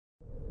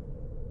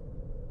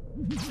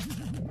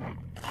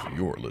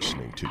You're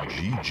listening to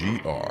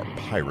GGR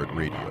Pirate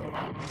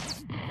Radio.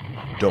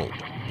 Don't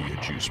be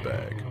a juice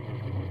bag.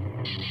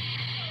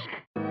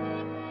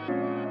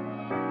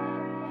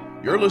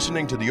 You're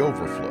listening to The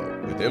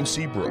Overflow with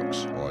MC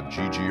Brooks on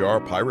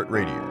GGR Pirate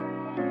Radio.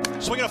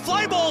 Swinging a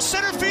fly ball,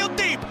 center field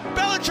deep.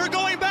 Bellinger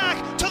going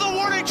back to the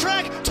warning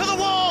track, to the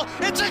wall.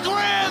 It's a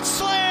grand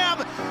slam.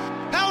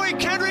 Howie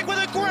Kendrick with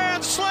a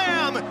grand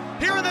slam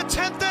here in the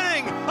 10th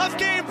inning of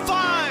Game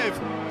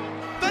 5.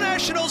 The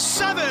Nationals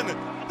 7,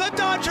 the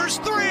Dodgers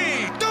 3.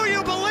 Do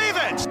you believe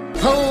it?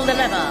 Pull the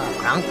lever,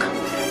 Gronk.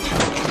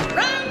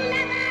 Wrong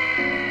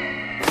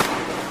lever!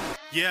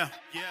 Yeah.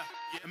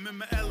 I'm in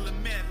my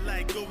element,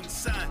 like go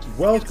inside.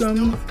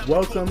 Welcome,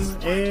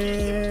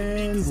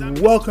 and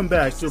welcome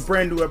back to a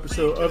brand new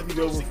episode of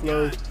The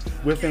Overflow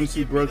with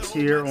MC Brooks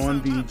here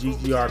on the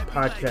GGR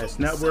Podcast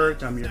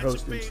Network. I'm your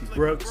host, MC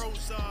Brooks,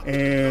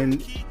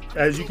 and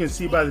as you can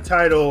see by the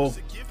title,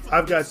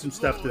 I've got some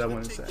stuff that I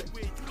want to say.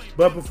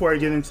 But before I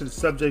get into the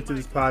subject of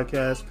this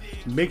podcast,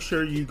 make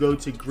sure you go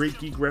to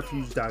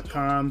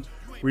greatgeekrefuge.com,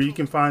 where you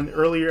can find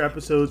earlier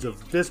episodes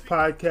of this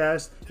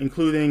podcast,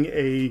 including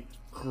a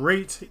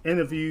great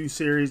interview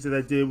series that I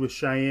did with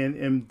Cheyenne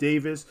M.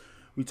 Davis.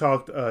 We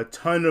talked a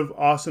ton of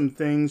awesome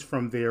things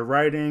from their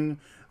writing,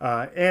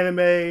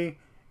 anime,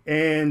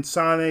 and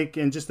Sonic,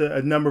 and just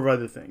a number of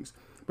other things.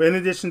 But in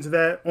addition to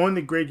that, on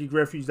the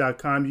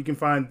greatgeekrefuge.com, you can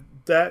find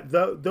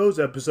those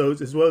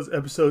episodes, as well as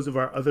episodes of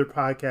our other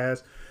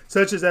podcasts,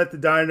 such as At the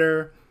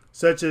Diner,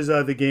 such as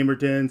The Gamer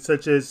Den,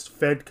 such as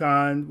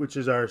FedCon, which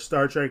is our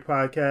Star Trek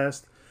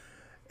podcast,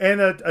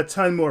 and a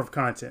ton more of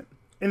content.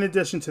 In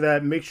addition to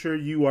that, make sure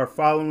you are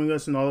following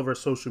us on all of our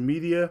social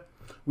media.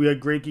 We are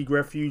Great Geek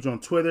Refuge on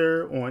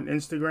Twitter, on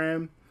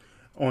Instagram,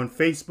 on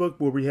Facebook,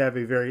 where we have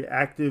a very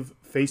active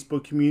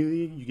Facebook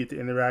community. You get to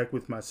interact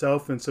with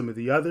myself and some of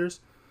the others.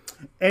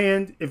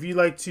 And if you'd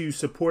like to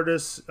support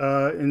us,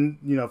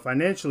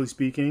 financially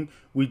speaking,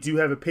 we do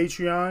have a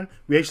Patreon.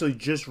 We actually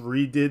just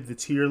redid the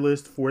tier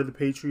list for the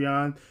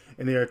Patreon,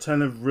 and there are a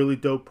ton of really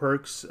dope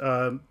perks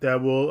that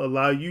will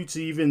allow you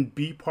to even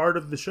be part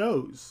of the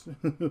shows,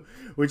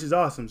 which is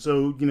awesome.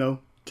 So,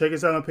 check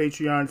us out on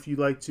Patreon if you'd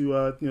like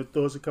to,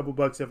 throw us a couple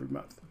bucks every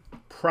month.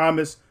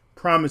 Promise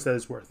that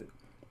it's worth it.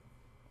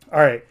 All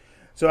right.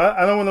 So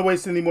I don't want to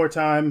waste any more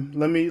time.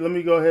 Let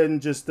me go ahead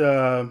and just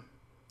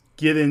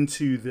get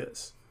into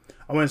this.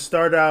 I want to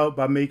start out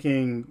by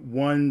making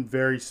one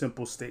very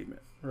simple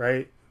statement,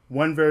 right?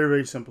 One very,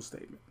 very simple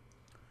statement.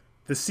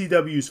 The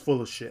CW is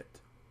full of shit.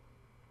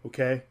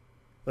 Okay?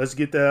 Let's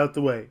get that out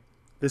the way.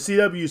 The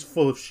CW is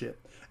full of shit.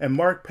 And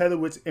Mark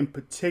Pedowitz in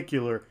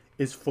particular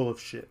is full of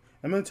shit.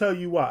 I'm going to tell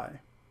you why.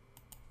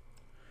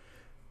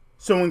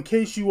 So in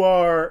case you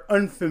are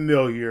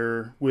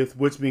unfamiliar with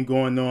what's been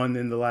going on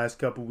in the last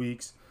couple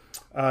weeks,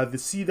 the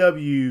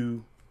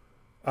CW,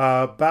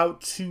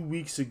 about 2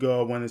 weeks ago,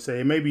 I want to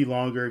say, it may be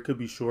longer, it could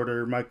be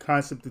shorter. My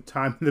concept of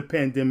time in the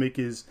pandemic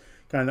is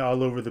kind of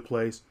all over the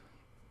place.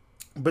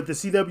 But the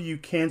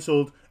CW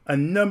canceled a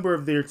number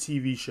of their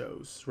TV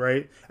shows,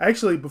 right?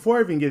 Actually, before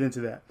I even get into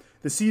that,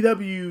 the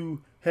CW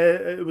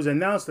it was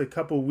announced a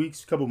couple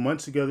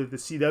months ago that the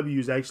CW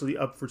is actually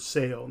up for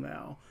sale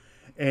now.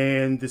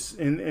 And the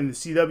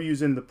CW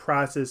is in the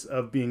process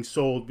of being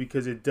sold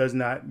because it does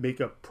not make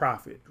a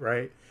profit,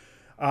 right?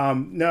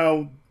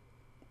 Now,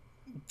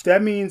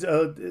 that means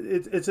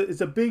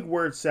it's a big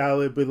word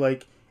salad, but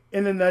like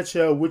in a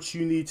nutshell, what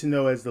you need to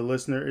know as the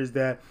listener is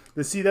that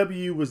the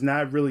CW was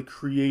not really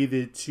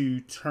created to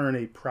turn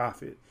a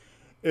profit.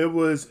 It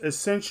was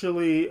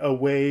essentially a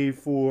way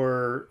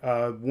for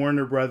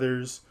Warner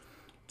Brothers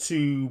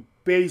to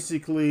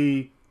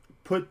basically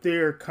put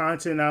their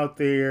content out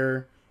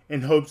there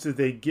in hopes that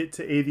they get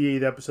to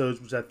 88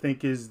 episodes, which I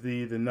think is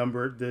the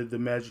number, the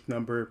magic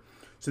number,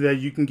 so that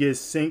you can get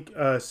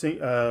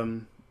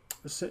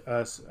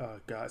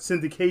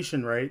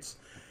syndication rights,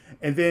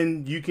 and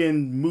then you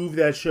can move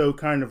that show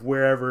kind of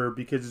wherever,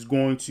 because it's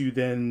going to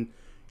then,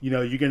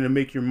 you're going to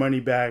make your money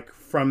back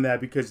from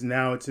that, because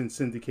now it's in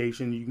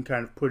syndication. You can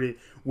kind of put it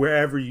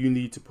wherever you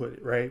need to put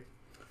it, right?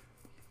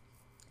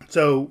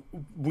 So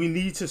we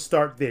need to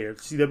start there.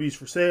 CW's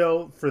for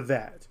sale for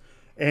that.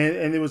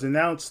 And it was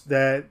announced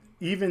that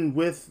even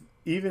with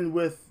the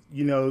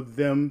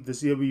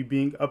CW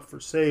being up for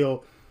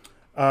sale,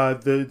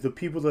 the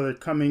people that are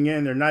coming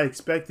in, they're not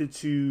expected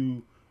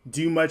to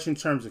do much in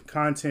terms of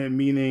content,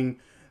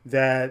 meaning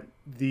that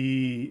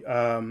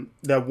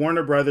that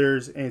Warner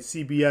Brothers and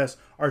CBS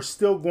are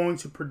still going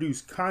to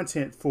produce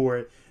content for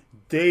it.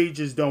 They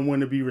just don't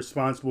want to be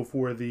responsible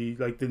for the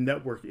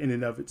network in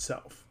and of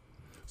itself.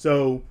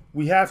 So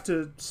we have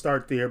to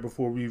start there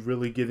before we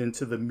really get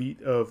into the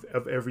meat of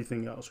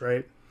everything else,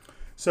 right?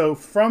 So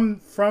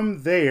from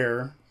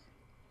there,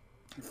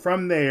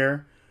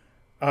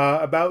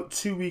 about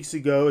 2 weeks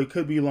ago, it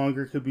could be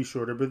longer, it could be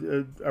shorter, but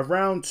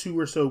around 2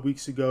 or so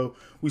weeks ago,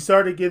 we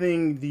started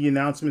getting the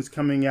announcements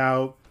coming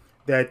out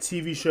that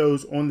TV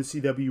shows on the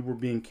CW were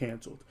being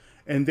canceled.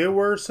 And there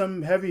were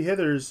some heavy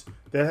hitters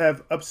that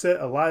have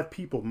upset a lot of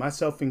people,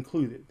 myself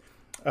included.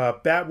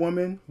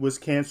 Batwoman was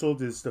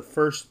canceled. It's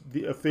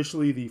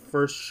officially the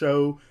first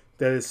show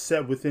that is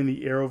set within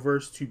the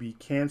Arrowverse to be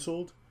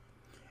canceled.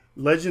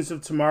 Legends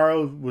of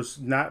Tomorrow was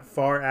not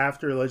far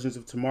after. Legends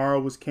of Tomorrow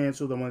was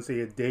canceled. I want to say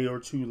a day or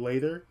two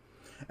later.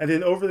 And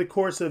then over the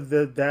course of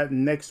that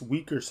next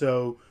week or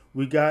so,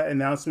 we got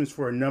announcements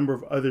for a number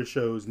of other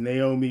shows.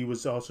 Naomi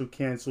was also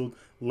canceled.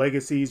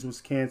 Legacies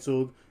was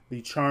canceled.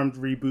 The Charmed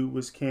reboot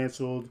was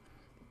canceled.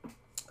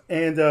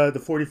 And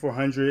the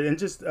 4400 and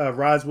just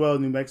Roswell,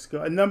 New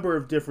Mexico. A number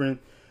of different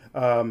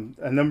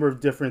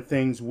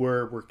things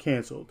were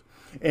canceled.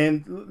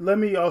 And let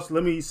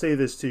me say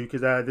this too,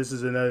 because this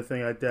is another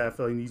thing I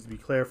definitely needs to be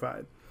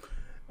clarified.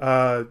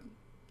 A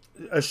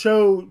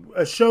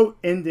show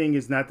ending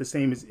is not the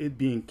same as it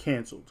being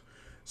canceled.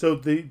 So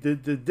the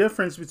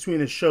difference between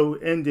a show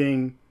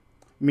ending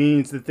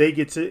means that they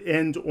get to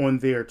end on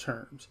their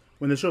terms.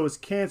 When the show is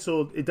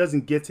canceled, it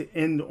doesn't get to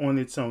end on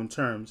its own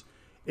terms.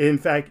 In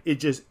fact, it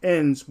just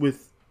ends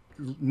with,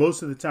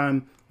 most of the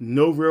time,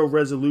 no real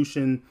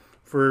resolution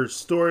for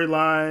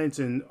storylines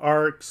and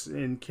arcs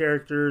and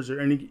characters or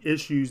any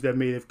issues that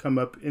may have come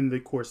up in the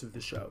course of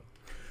the show.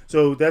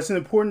 So that's an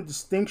important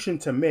distinction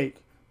to make,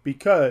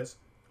 because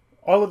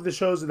all of the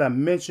shows that I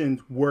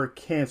mentioned were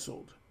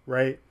canceled,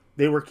 right?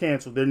 They were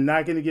canceled. They're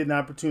not going to get an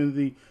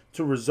opportunity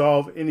to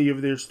resolve any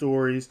of their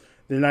stories.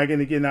 They're not going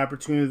to get an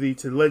opportunity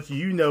to let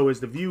you know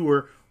as the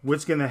viewer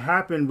what's going to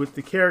happen with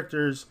the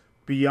characters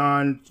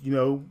beyond,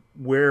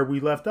 where we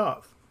left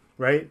off,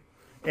 right?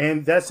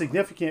 And that's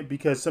significant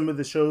because some of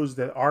the shows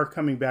that are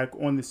coming back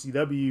on the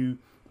CW,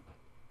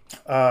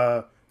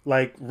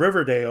 like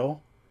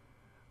Riverdale,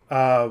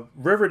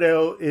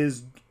 Riverdale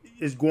is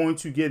going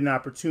to get an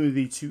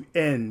opportunity to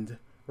end,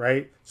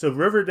 right? So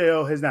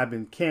Riverdale has not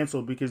been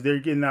canceled because they're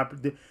getting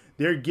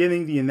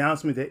the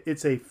announcement that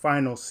it's a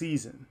final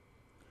season,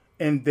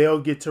 and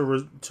they'll get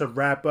to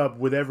wrap up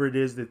whatever it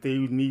is that they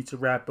need to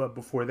wrap up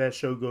before that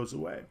show goes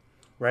away,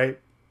 right?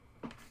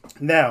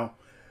 Now,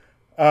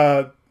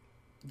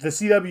 the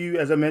CW,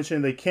 as I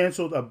mentioned, they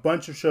canceled a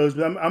bunch of shows,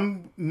 but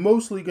I'm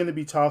mostly going to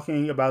be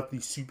talking about the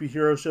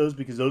superhero shows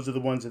because those are the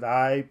ones that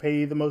I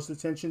pay the most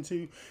attention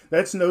to.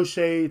 That's no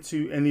shade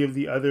to any of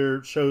the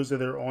other shows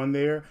that are on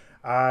there.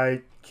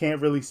 I can't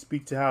really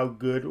speak to how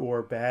good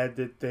or bad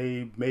that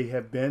they may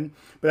have been,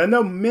 but I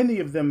know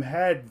many of them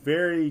had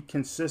very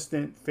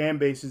consistent fan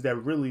bases that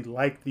really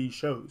like these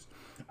shows.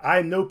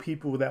 I know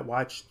people that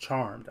watch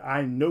Charmed.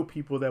 I know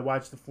people that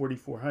watch the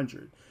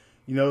 4400.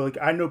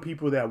 I know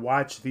people that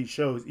watch these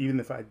shows, even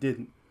if I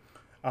didn't.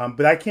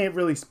 But I can't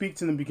really speak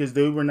to them because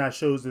they were not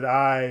shows that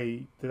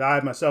I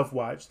myself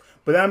watched.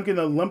 But I'm going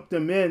to lump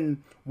them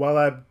in while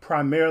I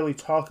primarily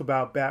talk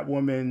about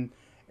Batwoman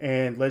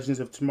and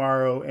Legends of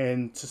Tomorrow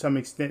and to some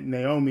extent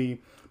Naomi,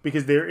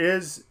 because there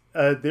is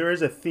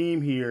a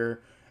theme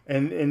here,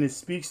 and it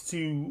speaks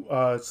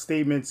to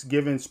statements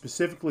given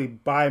specifically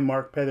by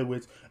Mark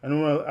Pedowitz.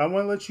 And I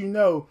want to let you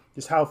know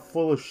just how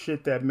full of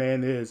shit that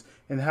man is,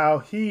 and how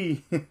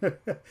he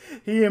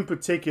he in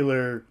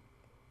particular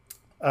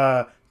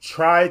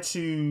tried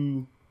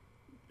to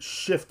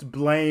shift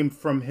blame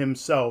from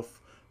himself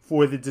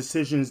for the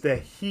decisions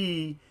that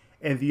he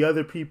and the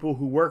other people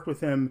who work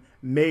with him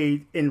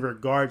made in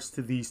regards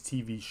to these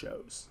TV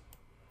shows.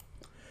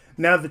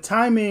 Now, the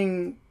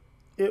timing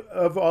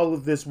of all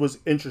of this was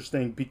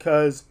interesting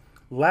because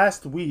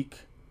last week,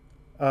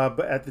 but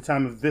at the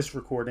time of this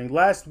recording,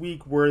 last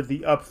week were the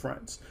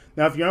upfronts.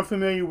 Now, if you're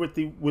unfamiliar with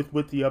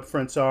what the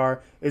upfronts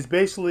are, it's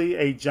basically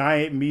a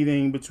giant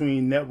meeting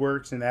between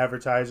networks and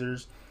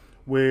advertisers,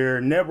 where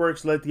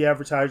networks let the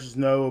advertisers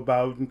know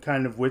about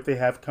kind of what they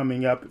have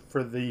coming up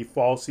for the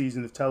fall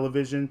season of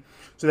television.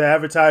 So the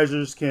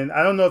advertisers can,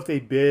 I don't know if they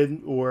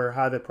bid or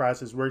how the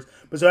process works,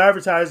 but so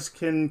advertisers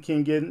can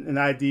get an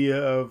idea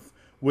of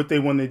what they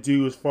want to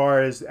do as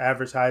far as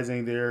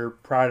advertising their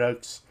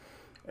products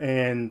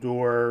and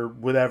or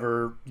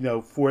whatever,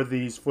 for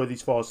these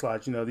fall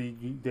slots.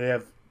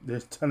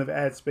 There's a ton of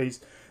ad space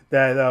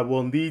that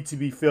will need to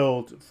be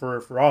filled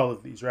for all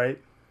of these, right?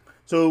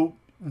 So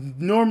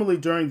normally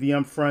during the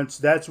upfronts,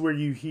 that's where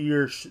you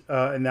hear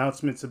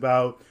announcements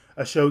about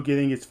a show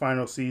getting its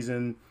final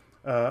season,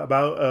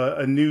 about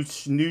a new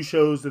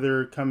shows that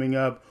are coming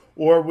up,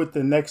 or what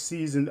the next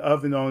season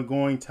of an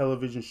ongoing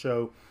television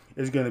show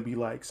is going to be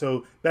like.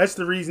 So that's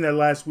the reason that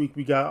last week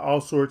we got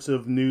all sorts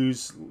of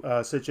news,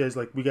 such as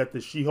we got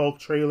the She-Hulk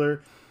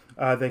trailer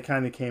that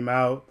kind of came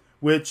out,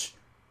 which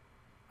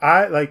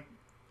I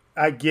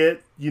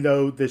get,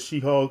 the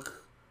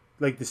She-Hulk,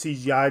 the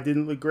CGI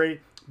didn't look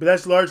great. But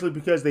that's largely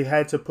because they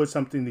had to put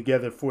something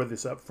together for the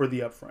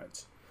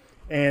upfronts.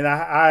 And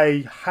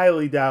I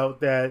highly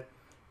doubt that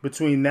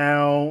between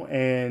now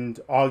and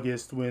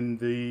August, when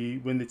the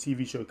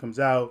TV show comes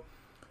out,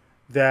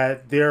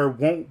 that there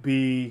won't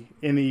be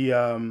any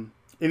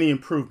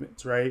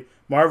improvements, right?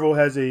 Marvel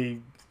has a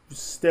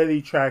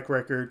steady track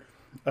record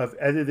of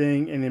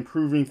editing and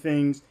improving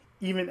things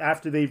even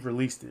after they've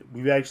released it.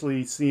 We've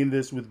actually seen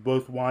this with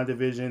both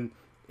WandaVision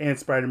and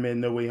Spider-Man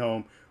No Way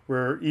Home,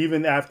 where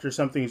even after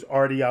something is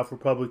already out for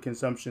public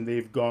consumption,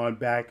 they've gone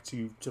back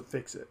to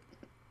fix it.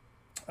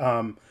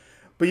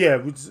 But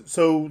yeah,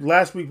 so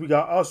last week we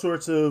got all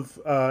sorts of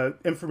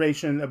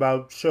information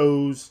about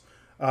shows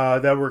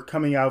that were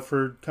coming out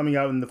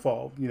in the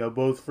fall.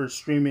 Both for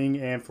streaming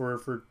and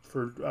for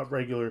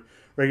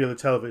regular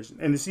television.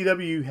 And the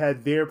CW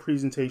had their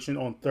presentation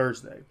on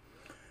Thursday.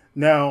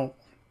 Now,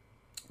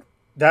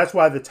 that's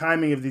why the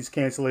timing of these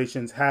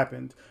cancellations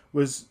happened.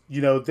 Was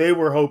they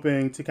were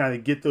hoping to kind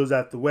of get those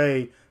out the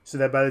way so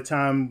that by the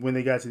time when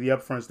they got to the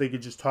upfronts, they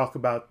could just talk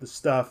about the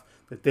stuff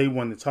that they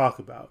wanted to talk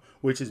about,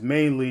 which is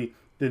mainly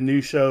the new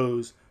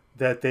shows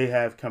that they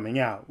have coming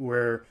out.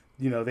 Where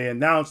they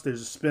announced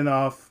there's a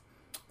spinoff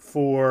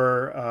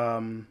for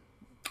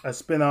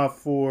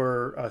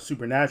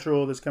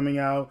Supernatural that's coming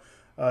out.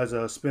 There's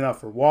a spinoff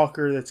for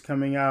Walker that's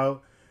coming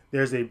out.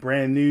 There's a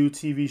brand new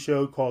TV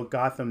show called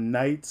Gotham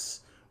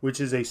Knights, which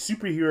is a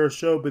superhero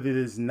show, but it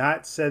is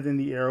not set in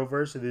the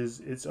Arrowverse. It is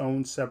its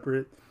own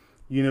separate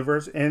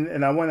universe,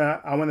 and I'm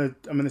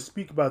gonna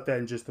speak about that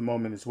in just a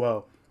moment as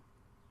well.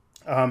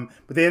 But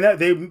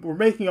they were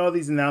making all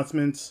these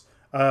announcements.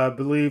 I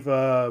believe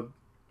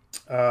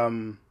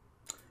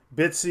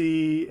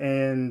Bitsy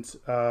and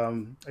I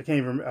can't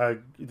even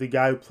remember the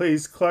guy who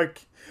plays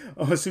Clark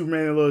on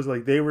Superman and Lois.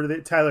 Like they were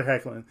there, Tyler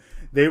Hoechlin.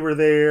 They were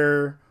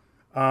there.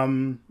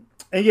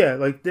 And yeah,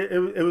 like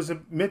it was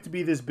meant to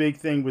be this big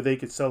thing where they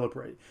could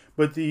celebrate.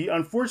 But the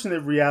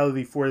unfortunate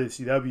reality for the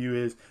CW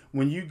is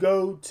when you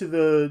go to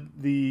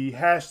the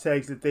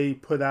hashtags that they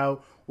put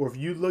out, or if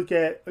you look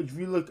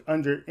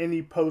under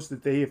any post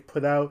that they have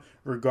put out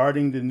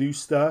regarding the new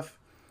stuff,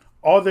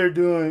 all they're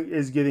doing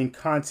is getting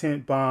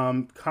content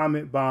bombed,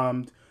 comment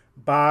bombed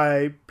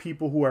by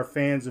people who are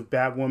fans of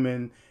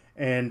Batwoman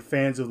and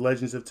fans of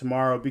Legends of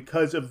Tomorrow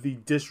because of the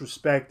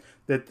disrespect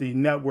that the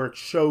network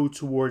showed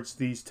towards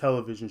these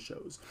television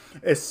shows.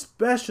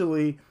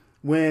 Especially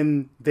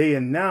when they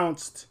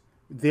announced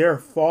their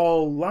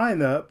fall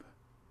lineup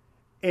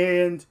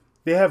and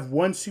they have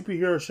one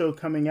superhero show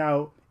coming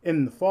out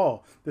in the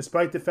fall,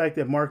 despite the fact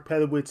that Mark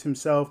Pedowitz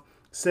himself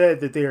said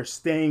that they are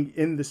staying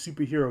in the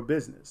superhero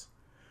business.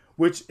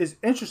 Which is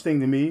interesting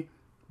to me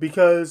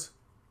because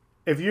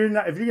if you're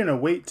going to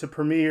wait to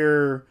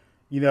premiere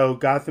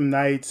Gotham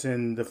Knights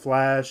and The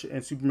Flash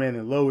and Superman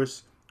and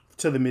Lois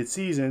to the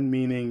mid-season,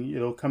 meaning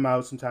it'll come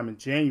out sometime in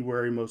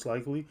January, most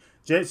likely.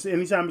 Just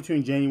anytime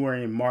between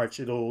January and March,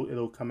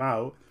 it'll come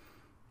out.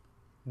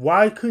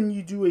 Why couldn't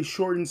you do a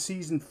shortened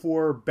season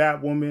for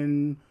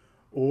Batwoman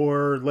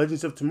or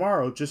Legends of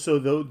Tomorrow, just so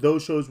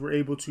those shows were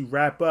able to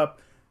wrap up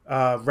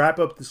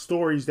the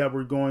stories that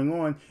were going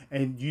on,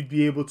 and you'd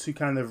be able to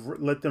kind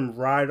of let them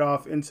ride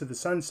off into the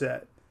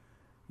sunset,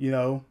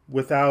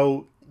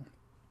 without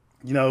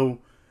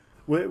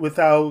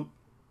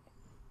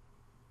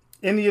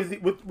any of the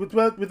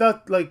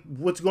without like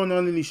what's going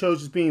on in these shows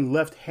just being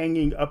left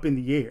hanging up in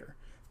the air.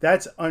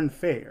 That's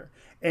unfair,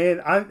 and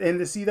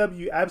the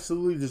CW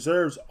absolutely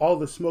deserves all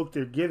the smoke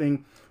they're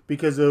getting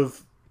because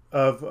of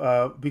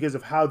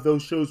how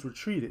those shows were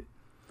treated.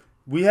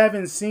 We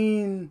haven't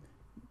seen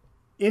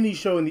any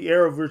show in the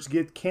Arrowverse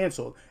get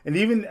canceled, and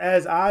even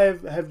as I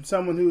have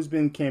someone who has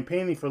been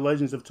campaigning for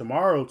Legends of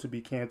Tomorrow to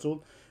be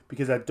canceled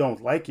because I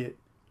don't like it.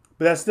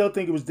 But I still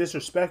think it was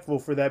disrespectful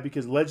for that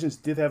because Legends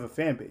did have a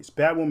fan base.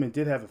 Batwoman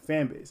did have a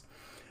fan base.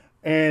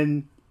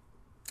 And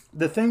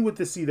the thing with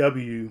the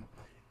CW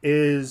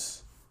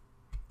is,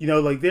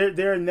 like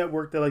they're a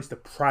network that likes to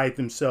pride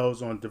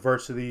themselves on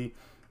diversity,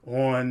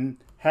 on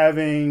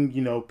having,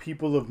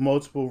 people of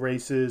multiple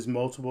races,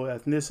 multiple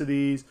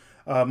ethnicities,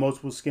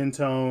 multiple skin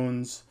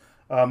tones,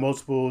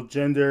 multiple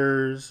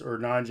genders or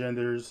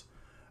non-genders,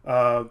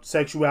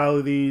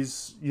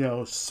 sexualities,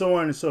 so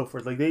on and so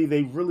forth. Like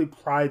they really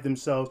pride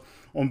themselves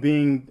on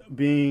being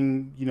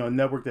a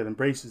network that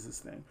embraces this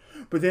thing.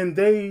 But then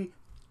they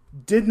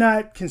did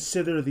not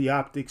consider the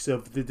optics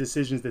of the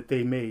decisions that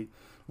they made.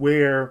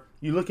 Where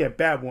you look at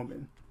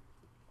Batwoman,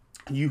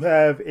 you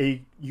have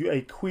a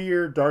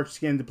queer,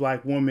 dark-skinned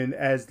black woman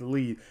as the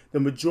lead. The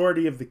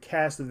majority of the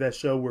cast of that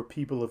show were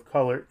people of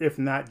color, if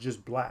not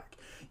just black.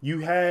 You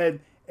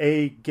had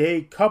a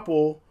gay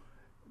couple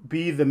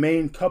be the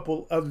main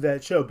couple of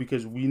that show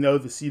because we know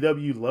the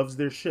CW loves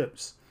their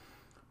ships.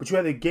 But you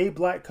had a gay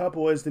black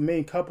couple as the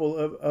main couple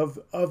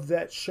of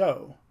that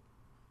show.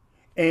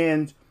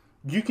 And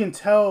you can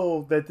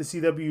tell that the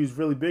CW is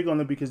really big on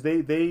it because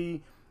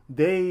they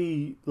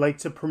like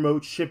to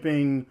promote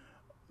shipping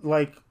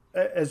like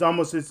it's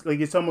almost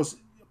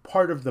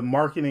part of the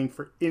marketing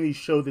for any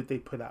show that they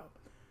put out.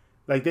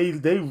 Like they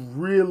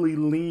really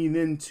lean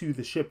into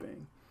the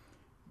shipping.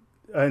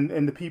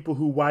 And the people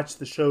who watch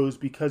the shows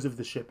because of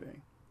the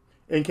shipping.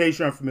 In case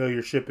you're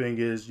unfamiliar, shipping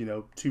is,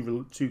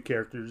 two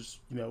characters,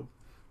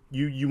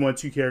 you want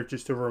two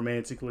characters to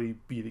romantically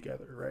be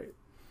together, right?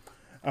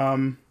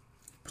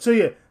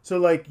 So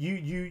like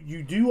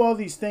you do all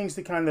these things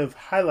to kind of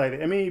highlight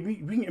it. I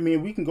mean,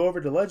 we can go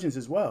over to Legends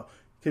as well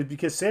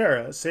because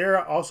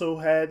Sarah also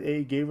had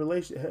a gay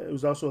relation. It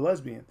was also a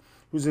lesbian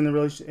who was in a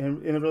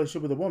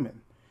relationship with a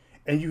woman.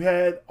 And you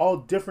had all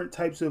different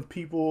types of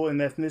people and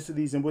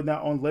ethnicities and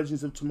whatnot on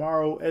Legends of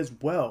Tomorrow as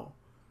well.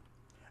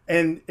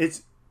 And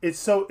it's it's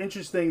so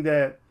interesting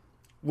that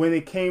when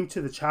it came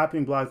to the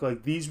chopping block,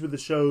 like these were the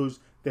shows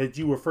that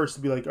you were first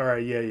to be like, all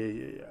right,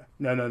 yeah.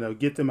 No,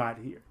 get them out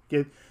of here.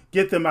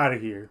 Get them out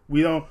of here.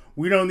 We don't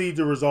need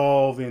to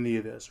resolve any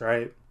of this,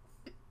 right?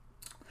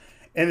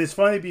 And it's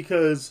funny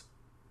because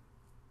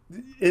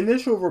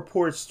initial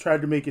reports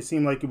tried to make it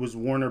seem like it was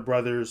Warner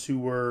Brothers who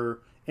were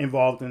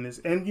involved in this.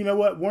 And you know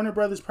what? Warner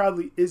Brothers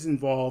probably is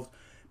involved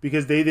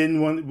because they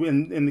didn't want,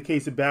 in the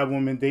case of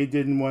Batwoman, they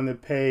didn't want to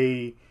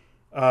pay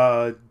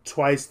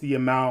twice the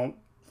amount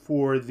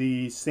for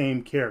the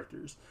same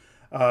characters.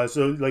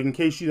 So, like, in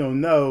case you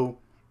don't know,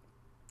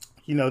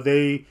 you know,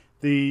 the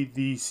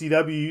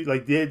CW,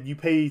 like, you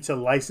pay to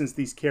license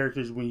these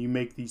characters when you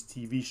make these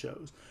TV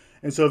shows.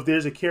 And so if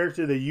there's a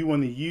character that you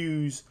want to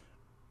use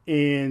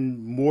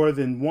in more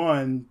than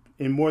one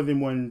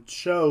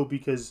show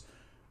because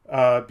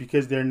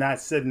they're not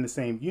set in the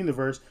same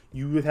universe,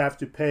 you would have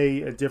to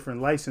pay a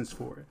different license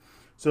for it.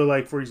 So,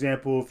 like, for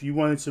example, if you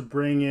wanted to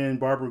bring in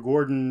Barbara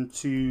Gordon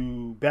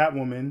to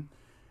Batwoman,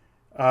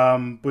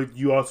 but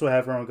you also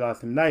have her on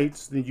Gotham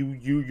Knights, then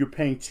you're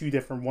paying two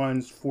different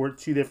ones for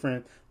two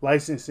different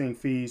licensing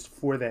fees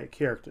for that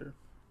character.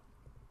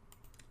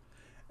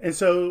 And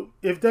so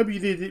if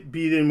WB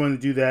didn't want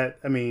to do that,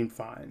 I mean,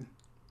 fine.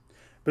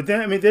 But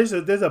then, I mean, there's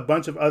a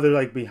bunch of other,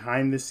 like,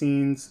 behind the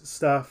scenes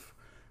stuff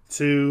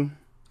too.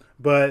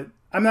 But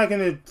I'm not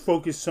going to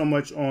focus so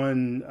much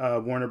on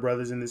Warner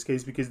Brothers in this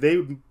case because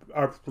they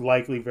are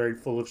likely very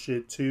full of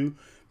shit too,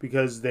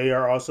 because they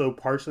are also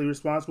partially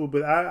responsible.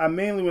 But I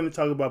mainly want to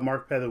talk about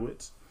Mark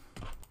Pedowitz,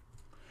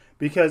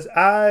 because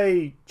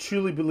I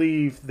truly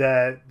believe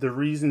that the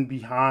reason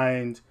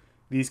behind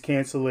these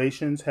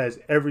cancellations has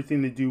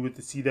everything to do with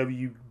the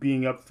CW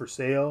being up for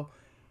sale.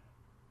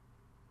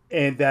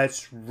 And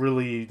that's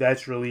really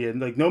it.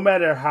 Like, no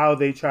matter how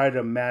they try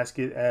to mask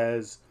it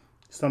as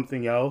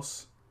something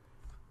else,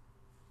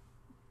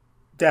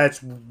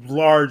 that's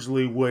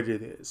largely what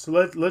it is. So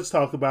let's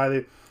talk about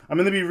it. I'm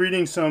going to be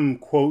reading some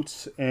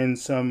quotes and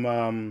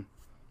some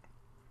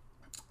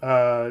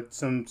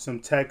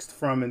text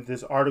from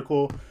this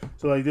article.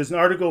 So, like, there's an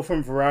article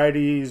from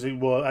Variety.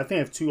 Well, I think I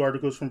have two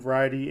articles from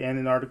Variety and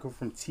an article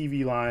from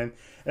TV Line.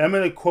 And I'm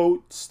going to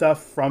quote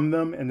stuff from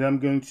them, and then I'm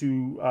going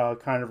to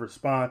kind of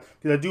respond,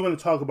 because I do want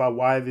to talk about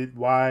why the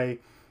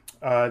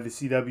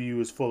CW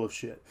is full of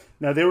shit.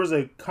 Now, there was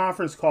a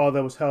conference call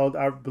that was held,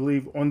 I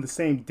believe, on the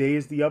same day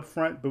as the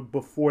upfront, but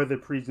before the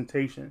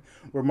presentation,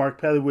 where Mark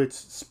Pedowitz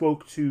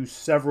spoke to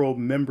several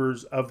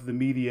members of the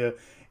media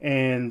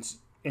and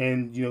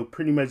you know,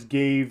 pretty much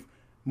gave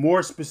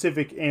more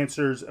specific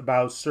answers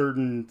about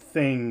certain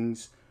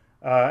things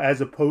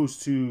as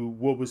opposed to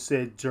what was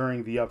said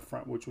during the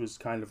upfront, which was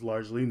kind of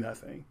largely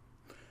nothing.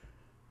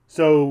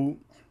 So,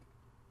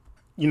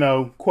 you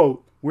know,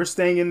 quote, "We're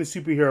staying in the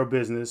superhero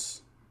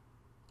business.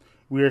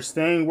 We are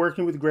staying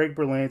working with Greg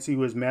Berlanti,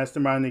 who has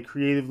masterminded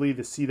creatively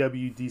the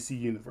CW DC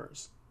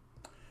universe."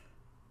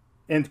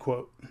 End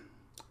quote.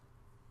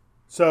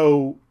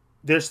 So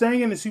they're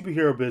staying in the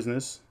superhero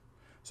business.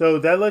 So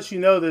that lets you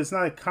know that it's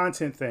not a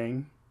content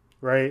thing,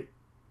 right?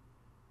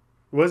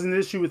 It wasn't an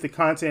issue with the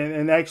content.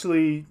 And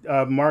actually,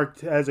 Mark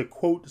has a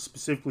quote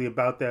specifically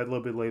about that a little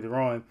bit later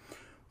on.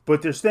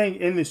 But they're staying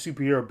in the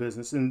superhero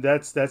business, and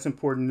that's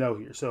important to know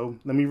here. So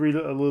let me read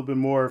a little bit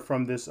more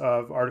from this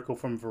article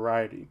from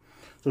Variety.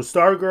 So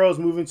Stargirl is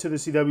moving to the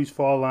CW's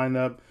fall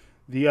lineup.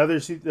 The other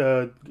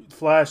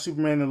Flash,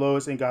 Superman, and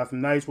Lois, and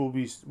Gotham Knights will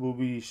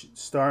be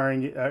start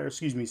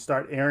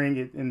airing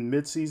it in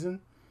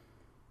mid-season.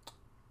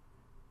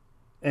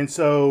 And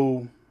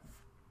so,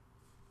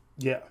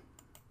 yeah.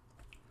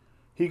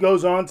 He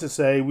goes on to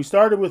say, "We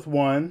started with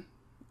one,"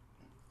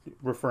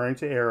 referring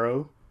to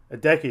Arrow, "a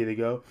decade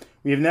ago.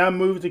 We have now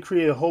moved to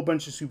create a whole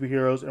bunch of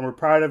superheroes, and we're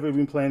proud of it.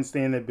 We plan to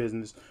stay in that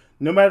business.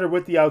 No matter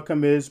what the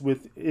outcome is,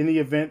 with any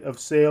event of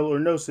sale or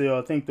no sale,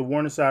 I think the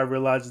Warner side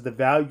realizes the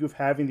value of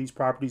having these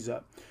properties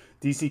up.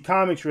 DC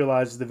Comics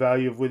realizes the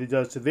value of what it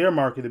does to their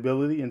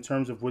marketability in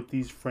terms of what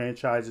these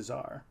franchises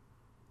are."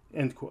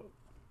 End quote.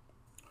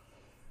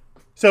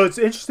 So it's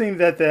interesting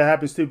that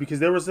happens too, because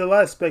there was a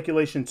lot of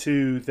speculation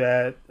too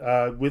that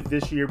with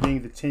this year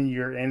being the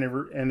 10-year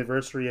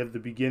anniversary of the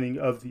beginning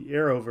of the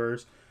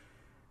Arrowverse,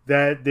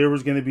 that there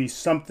was going to be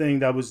something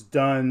that was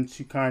done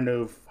to kind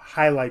of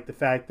highlight the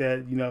fact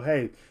that, you know,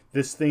 hey,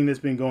 this thing that's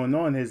been going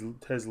on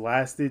has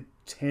lasted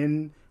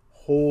 10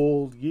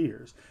 whole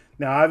years.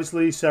 Now,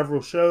 obviously,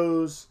 several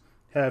shows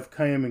have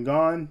come and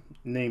gone,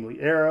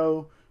 namely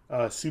Arrow,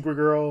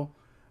 Supergirl,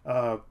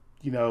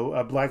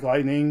 Black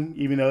Lightning,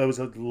 even though it was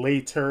a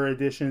later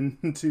addition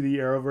to the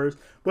Arrowverse,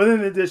 but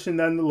an addition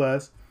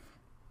nonetheless,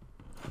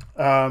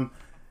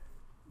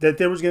 that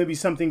there was going to be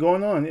something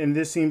going on. And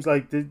this seems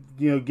like,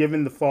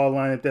 given the fall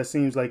lineup, that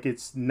seems like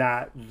it's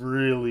not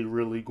really,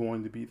 really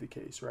going to be the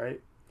case, right?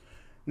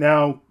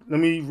 Now, let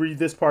me read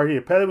this part here.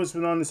 Pedowitz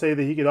went on to say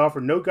that he could offer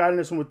no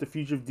guidance on what the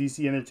future of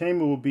DC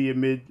Entertainment will be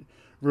amid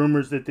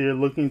rumors that they're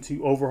looking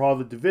to overhaul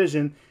the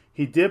division.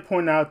 He did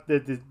point out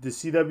that the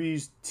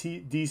CW's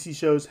DC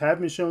shows have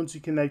been shown to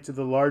connect to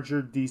the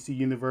larger DC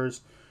universe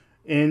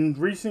in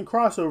recent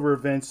crossover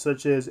events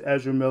such as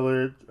Ezra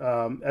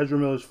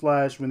Miller's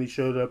Flash when he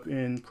showed up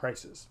in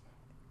Crisis.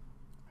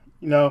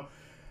 You know,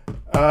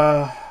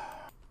 I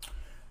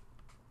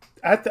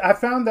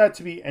found that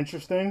to be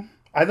interesting.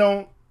 I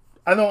don't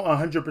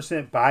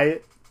 100% buy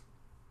it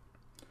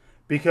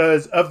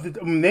because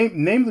of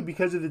namely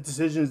because of the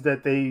decisions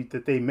that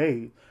they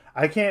made.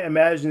 I can't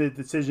imagine the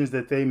decisions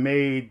that they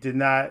made did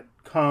not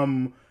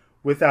come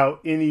without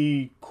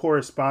any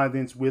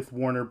correspondence with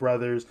Warner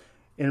Brothers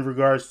in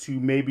regards to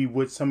maybe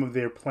what some of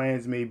their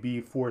plans may be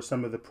for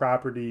some of the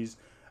properties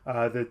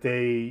that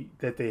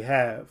they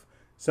have.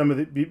 Some of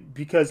the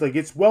because like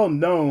it's well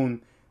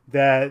known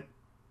that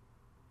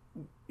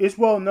the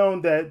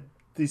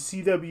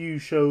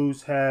CW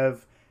shows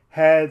have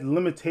had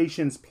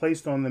limitations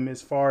placed on them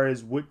as far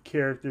as what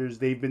characters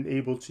they've been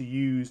able to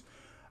use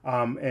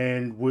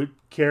and what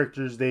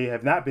characters they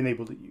have not been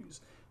able to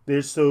use. I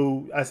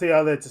say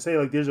all that to say,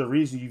 like, there's a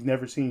reason you've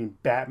never seen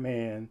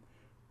Batman,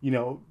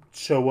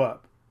 show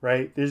up,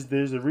 right?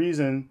 There's a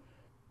reason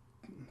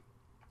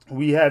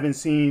we haven't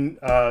seen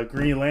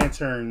Green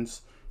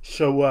Lanterns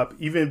show up,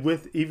 even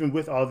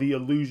with all the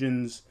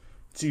allusions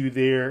to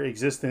their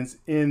existence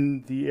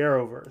in the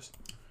Arrowverse.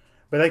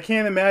 But I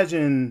can't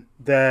imagine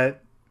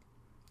that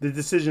the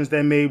decisions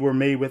they made were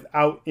made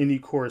without any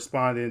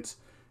correspondence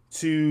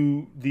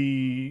to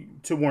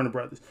Warner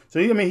Brothers. So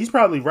I mean, he's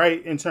probably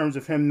right in terms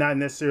of him not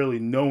necessarily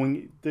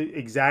knowing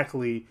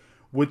exactly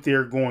what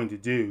they're going to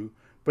do.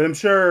 But I'm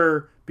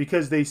sure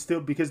because they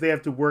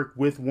have to work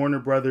with Warner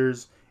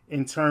Brothers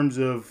in terms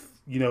of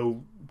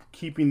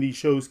keeping these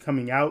shows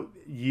coming out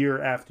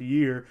year after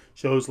year,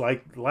 shows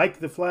like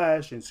The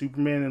Flash and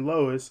Superman and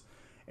Lois,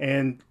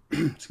 and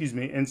excuse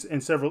me,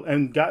 and several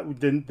and got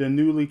the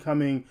newly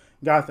coming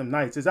Gotham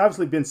Knights. There's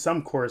obviously been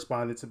some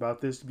correspondence about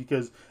this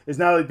because it's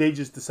not like they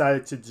just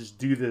decided to just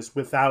do this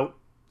without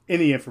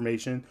any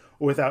information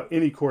or without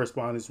any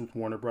correspondence with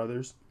Warner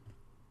Brothers.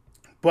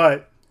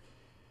 But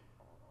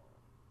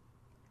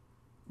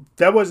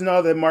that wasn't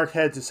all that Mark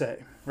had to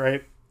say,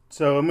 right?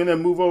 So I'm going to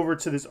move over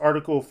to this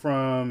article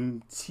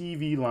from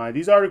TV Line.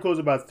 These articles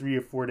are about 3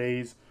 or 4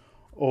 days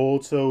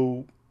old,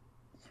 so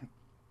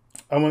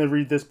I want to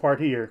read this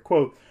part here.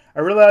 Quote, I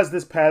realize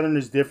this pattern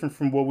is different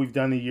from what we've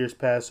done in years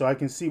past, so I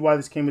can see why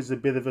this came as a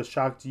bit of a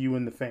shock to you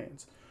and the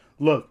fans.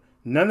 Look,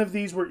 none of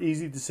these were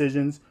easy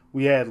decisions.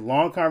 We had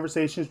long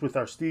conversations with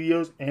our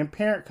studios and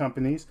parent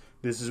companies.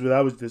 This is what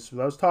I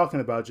was talking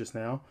about just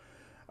now.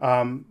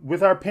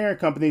 With our parent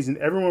companies, and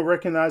everyone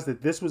recognized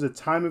that this was a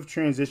time of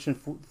transition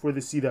for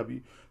the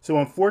CW. So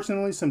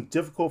unfortunately, some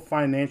difficult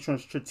financial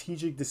and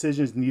strategic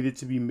decisions needed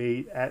to be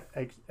made at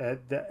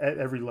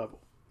every level.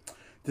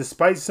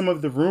 Despite some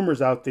of the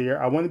rumors out there,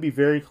 I want to be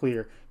very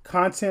clear.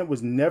 Content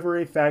was never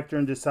a factor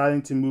in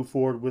deciding to move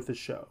forward with the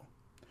show.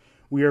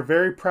 We are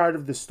very proud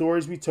of the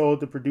stories we told,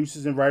 the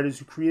producers and writers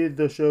who created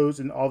the shows,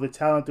 and all the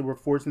talent that we're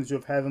fortunate to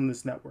have had on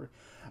this network.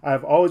 I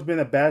have always been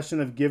a bastion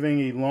of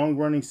giving a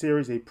long-running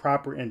series a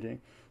proper ending,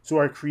 so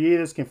our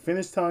creators can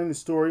finish telling the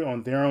story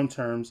on their own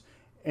terms,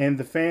 and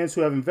the fans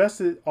who have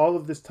invested all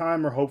of this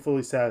time are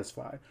hopefully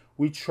satisfied.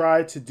 We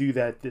tried to do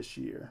that this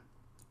year.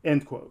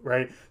 End quote,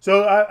 right?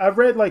 So I've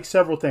read like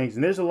several things,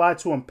 and there's a lot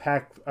to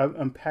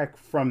unpack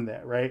from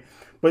that, right?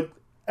 But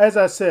as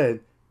I said,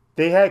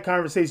 they had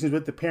conversations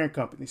with the parent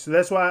company. So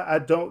that's why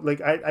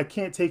I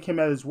can't take him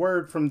at his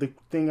word from the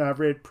thing I've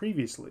read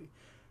previously.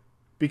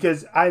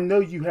 Because I know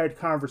you had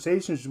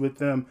conversations with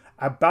them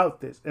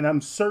about this, and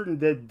I'm certain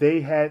that they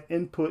had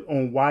input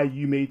on why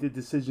you made the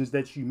decisions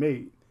that you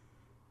made.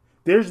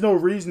 There's no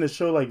reason to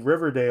show like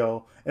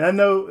Riverdale, and I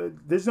know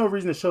there's no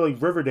reason to show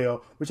like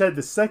Riverdale, which had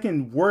the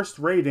second worst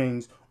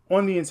ratings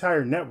on the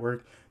entire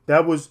network,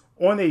 that was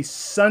on a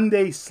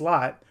Sunday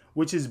slot,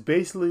 which is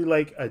basically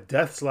like a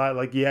death slot.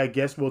 Like, yeah, I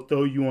guess we'll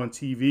throw you on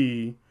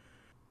TV.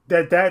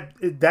 That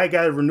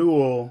got a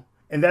renewal,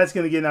 and that's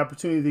going to get an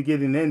opportunity to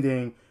get an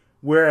ending,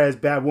 whereas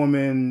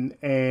Batwoman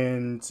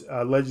and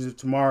Legends of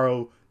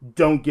Tomorrow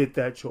don't get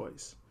that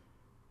choice,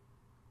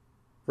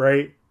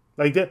 right?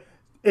 Like that.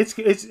 It's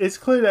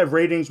clear that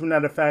ratings were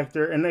not a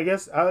factor, and I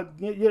guess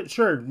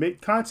sure,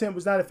 content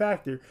was not a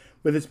factor,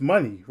 but it's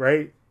money,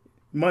 right?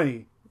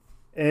 Money,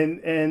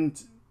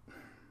 and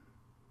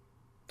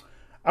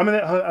I'm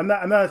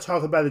not gonna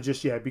talk about it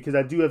just yet because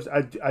I do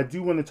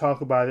want to talk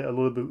about it a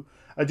little bit.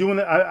 I do want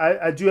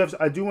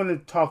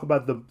to talk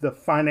about the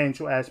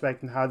financial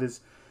aspect and how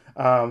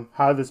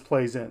this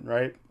plays in,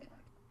 right?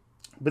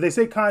 But they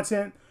say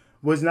content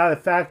was not a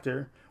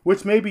factor,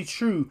 which may be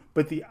true,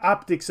 but the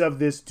optics of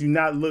this do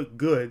not look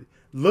good.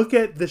 Look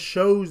at the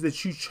shows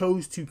that you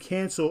chose to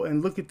cancel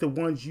and look at the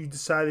ones you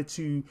decided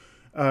to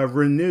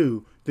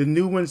renew, the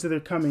new ones that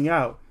are coming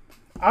out.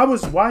 I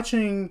was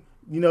watching,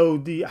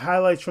 the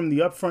highlights from the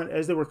upfront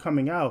as they were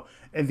coming out,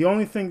 and the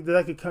only thing that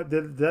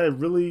I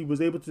really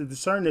was able to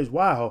discern is,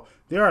 wow,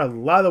 there are a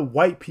lot of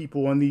white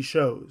people on these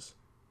shows.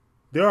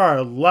 There are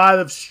a lot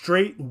of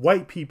straight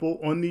white people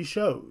on these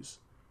shows.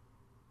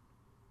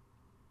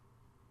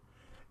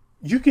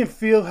 You can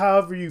feel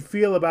however you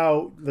feel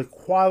about the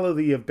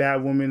quality of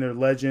Batwoman or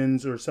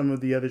Legends or some of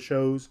the other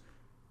shows.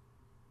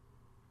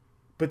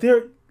 but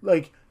they're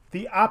like,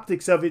 the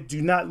optics of it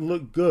do not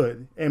look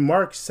good. And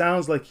Mark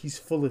sounds like he's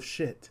full of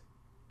shit.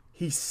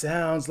 He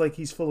sounds like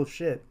he's full of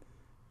shit.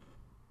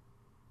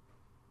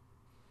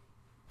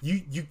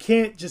 You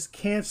can't just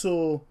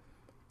cancel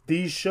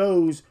these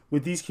shows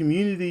with these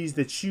communities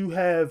that you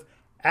have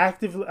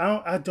actively.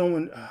 I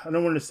don't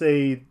want to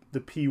say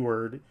the P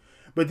word,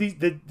 but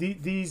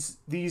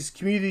these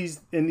communities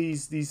and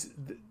these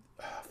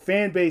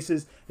fan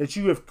bases that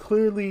you have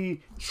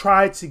clearly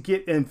tried to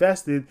get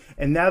invested,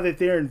 and now that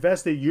they're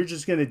invested, you're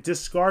just going to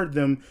discard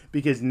them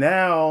because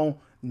now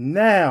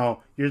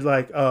you're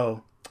like,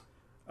 oh,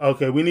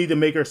 okay, we need to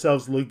make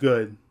ourselves look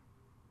good,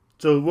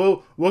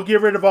 so we'll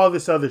get rid of all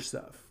this other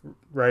stuff,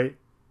 right?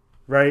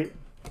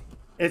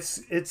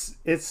 It's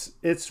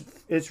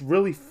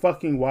really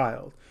fucking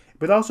wild,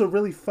 but also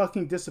really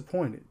fucking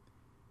disappointed,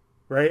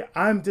 right?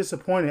 I'm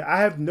disappointed.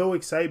 I have no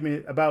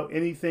excitement about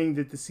anything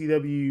that the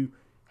CW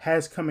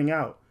has coming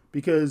out,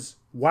 because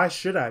why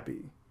should I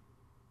be?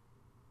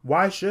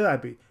 Why should I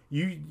be?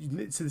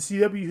 So the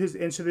CW has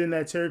entered in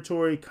that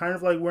territory, kind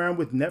of like where I'm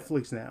with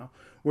Netflix now,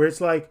 where it's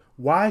like,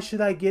 why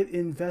should I get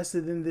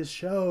invested in this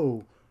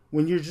show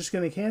when you're just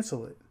going to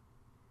cancel it?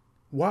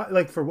 Why?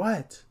 Like, for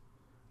what?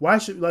 Why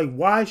should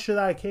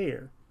I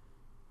care?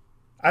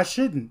 I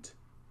shouldn't.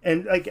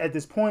 And like, at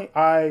this point,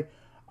 I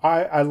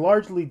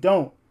largely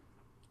don't.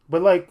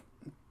 But like,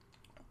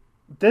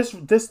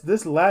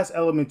 this last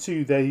element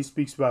too that he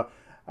speaks about,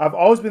 I've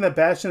always been a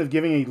bastion of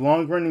giving a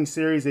long-running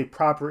series a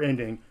proper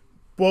ending.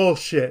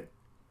 Bullshit.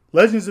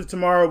 Legends of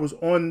Tomorrow was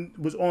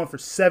on for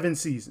 7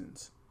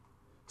 seasons.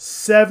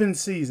 7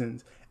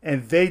 seasons,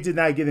 and they did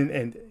not get an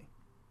ending.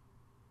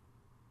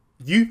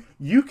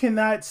 You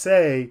cannot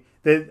say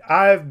that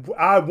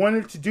I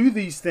wanted to do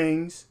these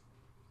things,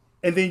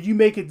 and then you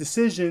make a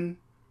decision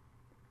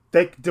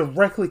that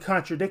directly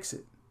contradicts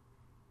it.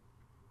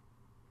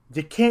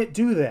 You can't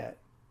do that.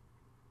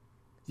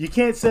 You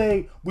can't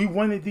say we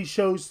wanted these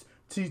shows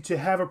to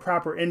have a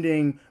proper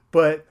ending,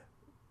 but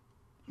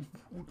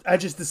we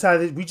just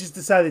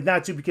decided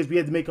not to because we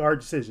had to make a hard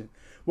decision.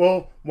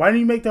 Well, why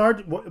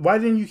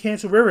didn't you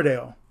cancel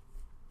Riverdale?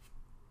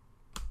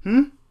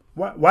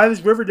 Why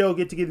does Riverdale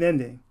get to get an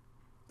ending?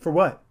 For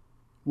what?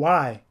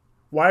 Why?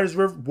 Why does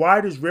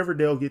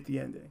Riverdale get the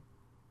ending?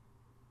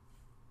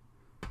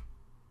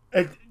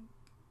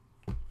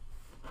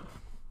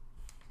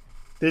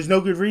 There's no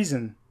good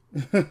reason.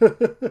 And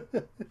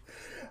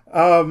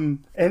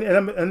I'm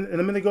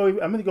gonna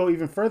go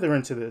even further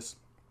into this.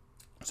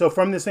 So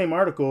from the same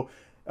article,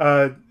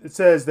 it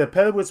says that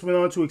Pedowitz went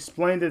on to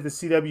explain that the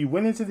CW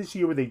went into this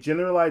year with a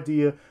general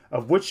idea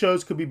of which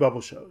shows could be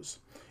bubble shows.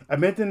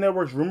 Amid the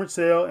network's rumored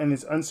sale and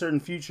its uncertain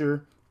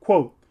future,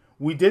 quote,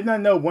 "We did not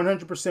know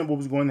 100% what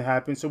was going to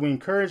happen, so we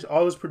encouraged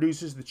all its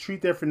producers to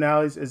treat their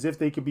finales as if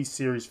they could be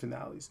series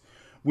finales.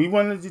 We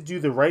wanted to do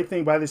the right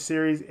thing by the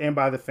series and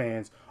by the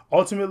fans.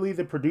 Ultimately,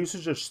 the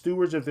producers are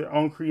stewards of their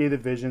own creative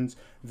visions.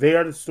 They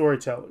are the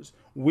storytellers.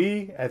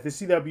 We, at the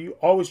CW,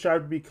 always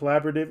strive to be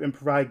collaborative and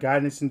provide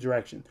guidance and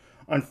direction.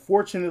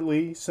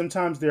 Unfortunately,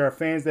 sometimes there are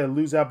fans that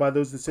lose out by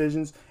those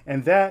decisions,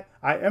 and that,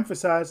 I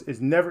emphasize, is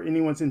never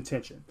anyone's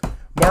intention."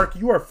 Mark,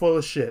 you are full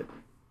of shit.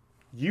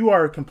 You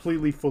are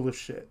completely full of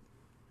shit.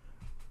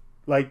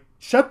 Like,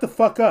 shut the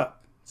fuck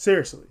up.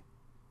 Seriously.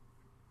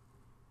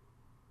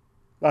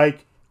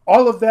 Like,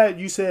 all of that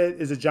you said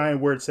is a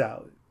giant word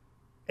salad.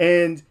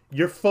 And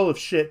you're full of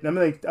shit. And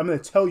I'm gonna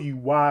tell you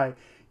why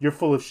you're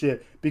full of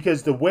shit.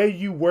 Because the way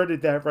you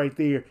worded that right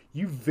there,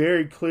 you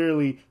very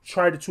clearly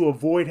tried to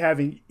avoid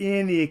having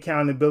any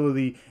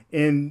accountability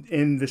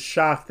in the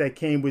shock that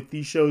came with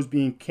these shows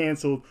being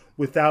canceled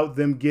without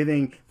them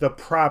getting the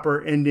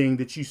proper ending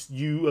that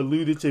you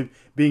alluded to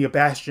being a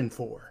bastion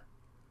for.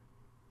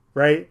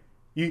 Right?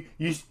 You're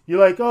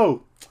like,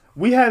 oh,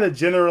 we had a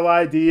general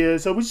idea,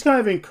 so we just kind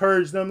of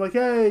encouraged them, like,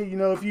 hey,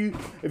 if you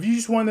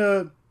just want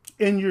to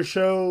end your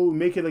show,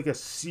 make it like a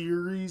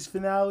series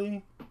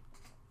finale.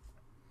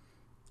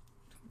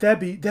 That'd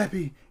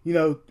be,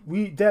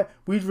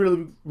 we'd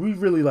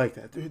really like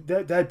that.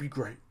 That'd be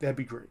great. That'd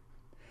be great.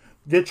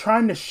 They're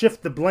trying to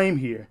shift the blame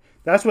here.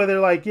 That's why they're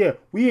like, yeah,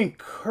 we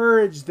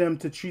encourage them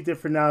to treat their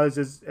finales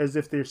as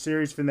if they're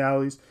series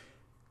finales.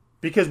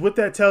 Because what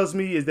that tells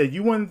me is that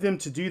you wanted them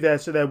to do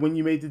that so that when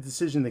you made the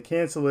decision to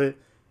cancel it,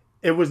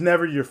 it was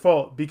never your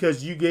fault,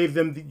 because you gave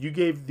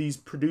these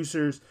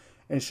producers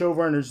and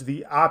showrunners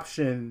the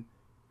option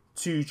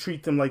to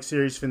treat them like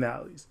series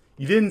finales.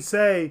 You didn't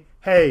say,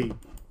 hey,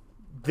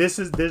 there's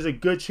a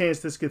good chance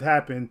this could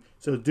happen,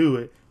 so do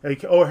it.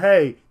 Like, or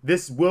hey,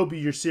 this will be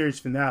your series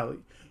finale.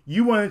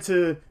 You wanted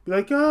to be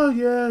like, oh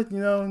yeah, it'd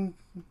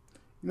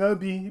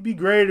be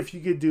great if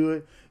you could do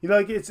it.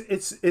 Like,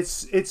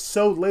 it's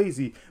so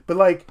lazy. But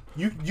like,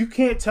 you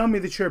can't tell me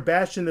that you're a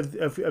bastion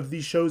of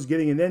these shows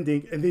getting an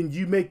ending, and then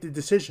you make the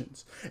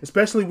decisions,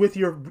 especially with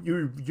your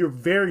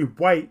very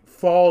white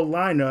fall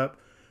lineup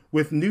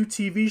with new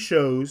TV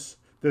shows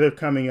that are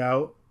coming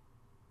out.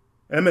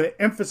 And I'm going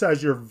to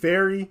emphasize your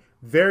very,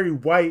 very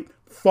white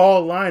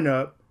fall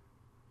lineup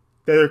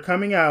that are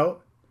coming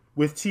out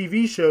with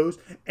TV shows,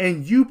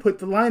 and you put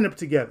the lineup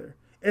together.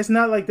 It's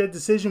not like that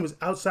decision was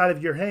outside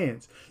of your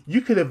hands.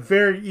 You could have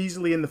very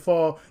easily in the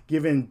fall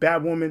given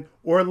Batwoman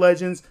or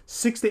Legends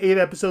 6 to 8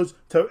 episodes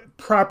to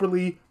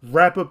properly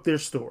wrap up their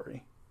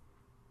story.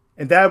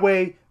 And that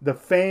way, the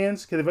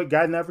fans could have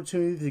gotten an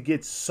opportunity to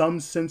get some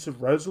sense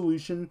of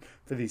resolution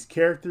for these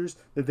characters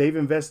that they've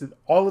invested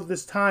all of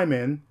this time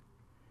in.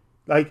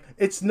 Like,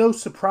 it's no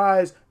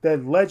surprise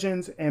that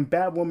Legends and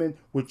Batwoman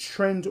would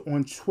trend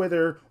on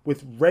Twitter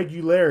with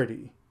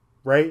regularity,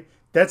 right?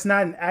 That's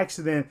not an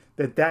accident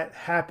that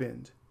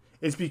happened.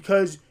 It's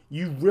because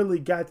you really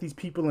got these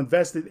people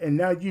invested, and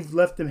now you've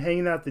left them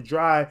hanging out to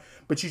dry,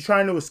 but you're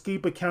trying to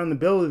escape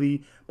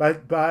accountability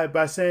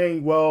by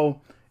saying,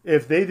 well,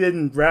 if they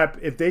didn't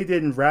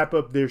wrap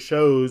up their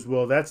shows,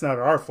 well, that's not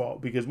our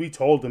fault because we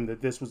told them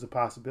that this was a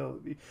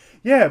possibility.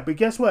 Yeah, but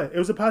guess what? It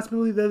was a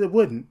possibility that it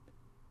wouldn't.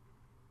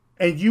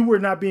 And you were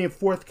not being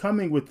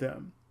forthcoming with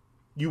them.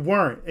 You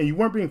weren't. And you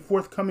weren't being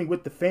forthcoming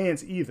with the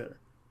fans either.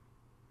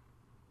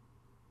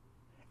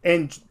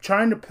 And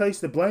trying to place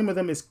the blame on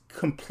them is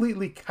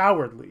completely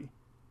cowardly.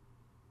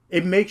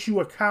 It makes you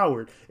a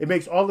coward. It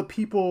makes all the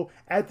people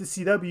at the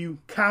CW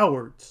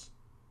cowards.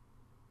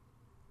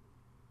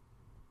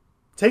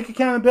 Take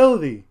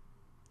accountability.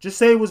 Just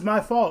say it was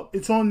my fault.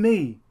 It's on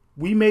me.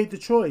 We made the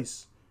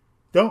choice.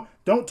 Don't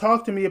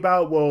talk to me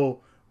about,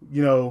 well,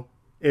 you know,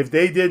 if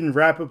they didn't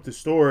wrap up the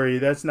story,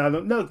 that's not...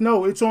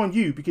 No, it's on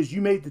you because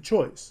you made the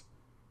choice.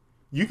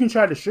 You can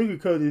try to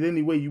sugarcoat it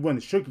any way you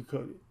want to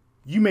sugarcoat it.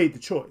 You made the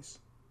choice.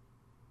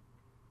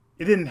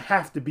 It didn't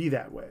have to be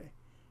that way.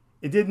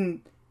 It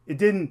didn't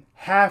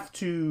have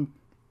to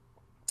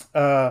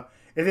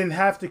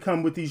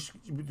come with these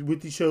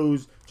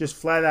shows just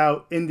flat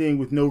out ending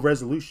with no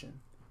resolution.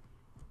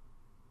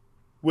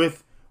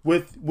 With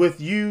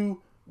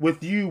you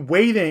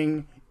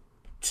waiting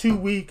 2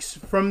 weeks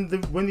from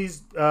when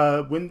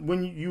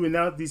you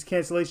announced these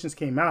cancellations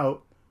came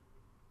out,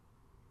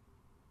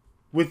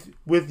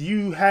 with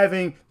you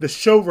having the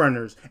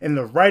showrunners and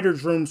the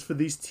writers' rooms for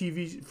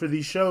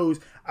these shows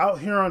out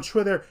here on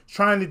Twitter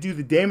trying to do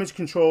the damage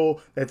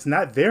control that's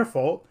not their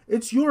fault,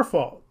 it's your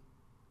fault.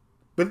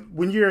 But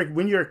when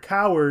you're a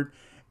coward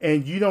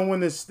and you don't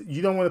want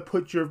to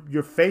put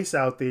your face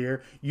out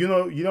there, you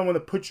don't want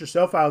to put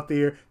yourself out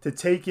there to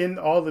take in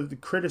all of the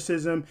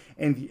criticism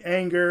and the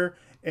anger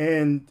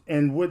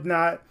and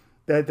whatnot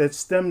that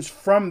stems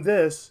from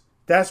this,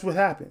 that's what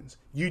happens.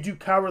 You do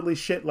cowardly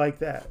shit like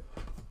that.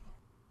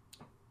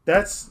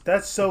 It's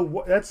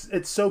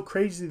so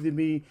crazy to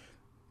me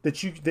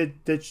that you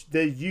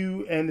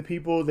and the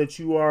people that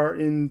you are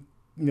in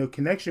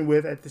connection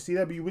with at the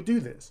CW would do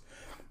this.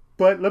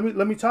 But let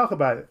me talk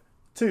about it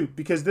too,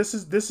 because this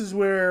is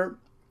where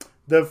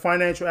the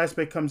financial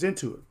aspect comes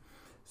into it.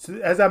 So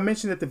as I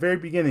mentioned at the very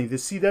beginning, the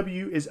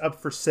CW is up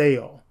for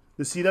sale.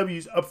 The CW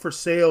is up for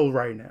sale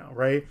right now,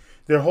 right?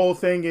 Their whole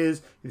thing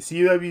is the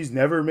CW's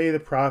never made a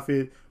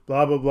profit,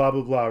 blah blah blah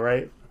blah blah,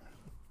 right?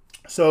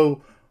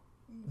 So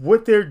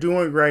what they're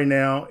doing right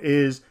now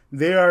is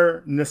they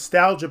are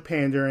nostalgia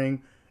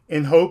pandering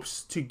in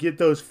hopes to get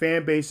those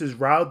fan bases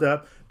riled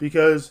up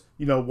because,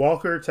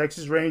 Walker,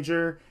 Texas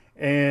Ranger,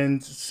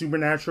 and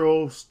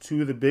Supernatural,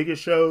 two of the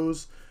biggest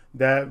shows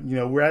that,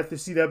 we're at the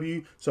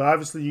CW. So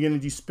obviously you're going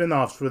to do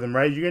spinoffs for them,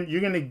 right?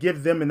 You're going to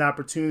give them an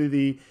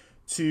opportunity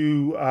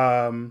to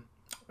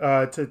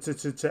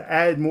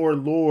add more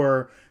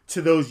lore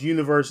to those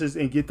universes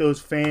and get those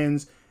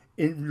fans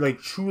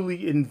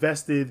truly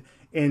invested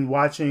in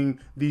watching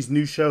these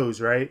new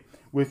shows, right?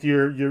 With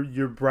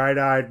your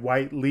bright-eyed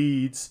white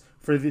leads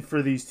for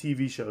these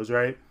TV shows,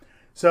 right?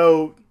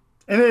 So,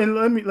 and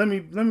let me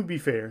be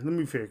fair. Let me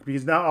be fair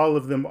because not all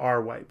of them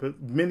are white,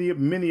 but many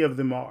of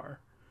them are,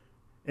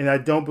 and I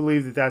don't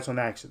believe that that's on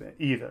accident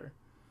either.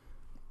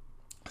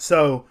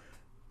 So,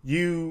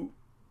 the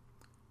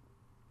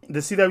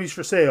CW's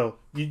for sale.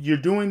 You're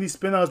doing these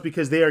spinoffs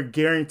because they are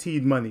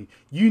guaranteed money.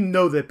 You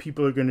know that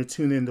people are going to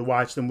tune in to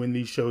watch them when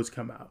these shows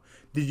come out.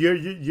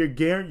 You're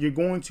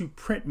going to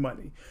print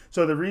money.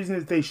 So the reason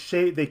is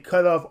they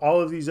cut off all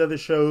of these other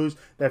shows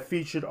that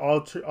featured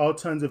all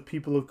tons of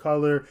people of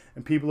color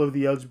and people of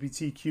the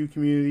LGBTQ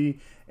community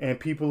and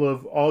people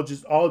of all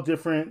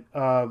different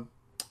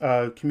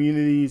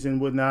communities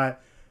and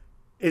whatnot.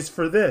 It's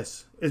for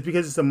this. It's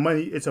because it's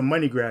a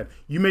money grab.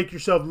 You make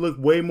yourself look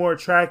way more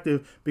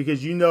attractive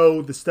because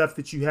the stuff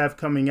that you have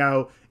coming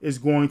out is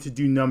going to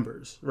do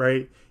numbers,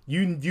 right?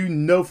 You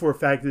know for a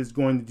fact that it's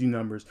going to do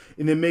numbers.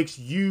 And it makes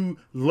you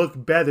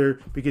look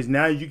better because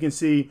now you can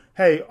see,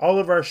 hey, all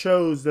of our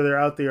shows that are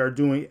out there are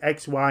doing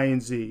X, Y,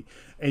 and Z.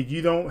 And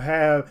you don't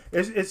have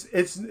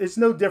it's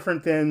no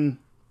different than,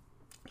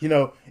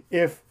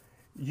 if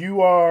you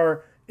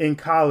are in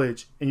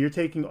college and you're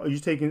taking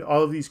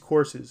all of these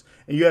courses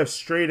and you have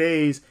straight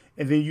A's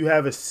and then you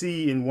have a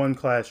C in one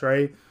class,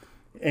 right?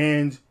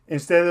 And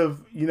instead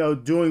of,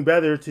 doing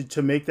better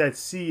to make that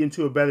C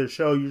into a better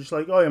show, you're just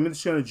like, oh, I'm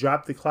just going to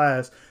drop the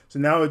class. So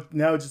now it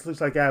just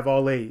looks like I have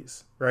all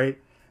A's, right?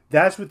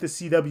 That's what the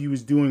CW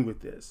is doing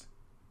with this.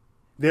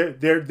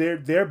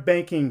 They're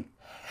banking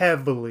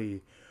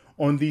heavily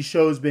on these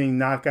shows being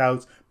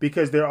knockouts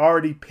because they're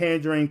already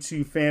pandering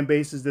to fan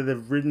bases that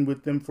have ridden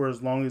with them for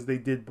as long as they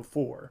did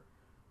before.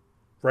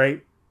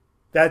 Right?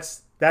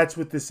 That's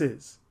what this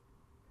is.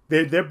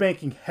 They're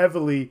banking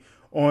heavily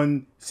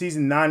on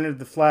season 9 of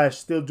The Flash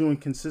still doing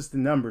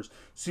consistent numbers.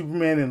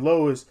 Superman and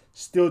Lois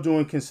still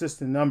doing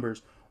consistent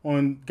numbers.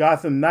 On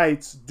Gotham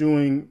Knights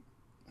doing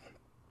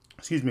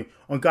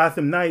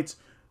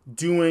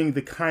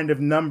the kind of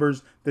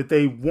numbers that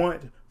they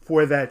want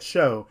for that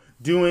show.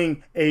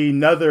 Doing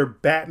another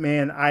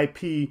Batman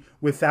IP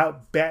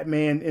without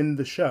Batman in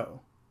the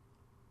show.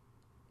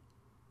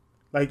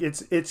 Like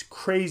it's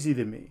crazy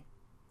to me.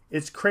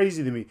 It's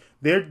crazy to me.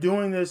 They're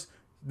doing this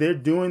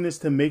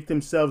to make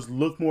themselves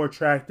look more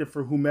attractive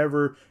for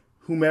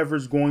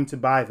whomever's going to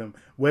buy them,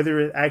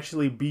 whether it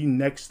actually be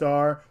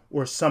Nexstar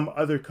or some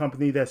other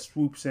company that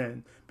swoops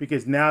in,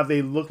 because now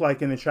they look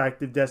like an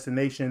attractive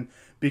destination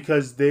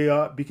because they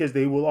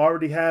will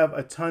already have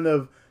a ton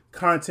of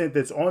content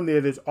that's on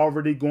there that's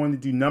already going to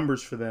do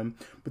numbers for them.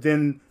 But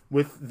then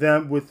with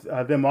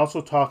them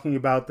also talking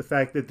about the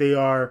fact that they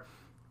are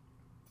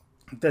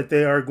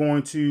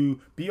going to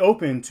be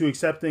open to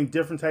accepting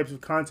different types of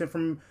content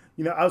from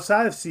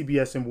outside of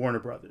CBS and Warner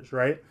Brothers,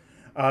 right?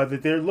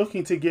 That they're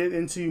looking to get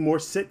into more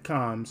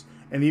sitcoms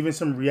and even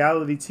some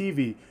reality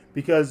TV,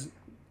 because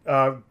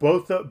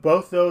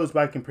both those,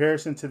 by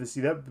comparison to the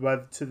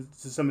CW, to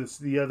some of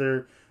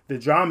the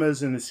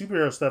dramas and the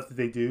superhero stuff that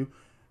they do,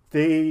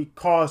 they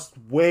cost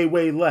way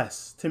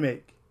less to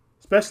make,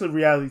 especially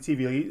reality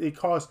TV. It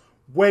costs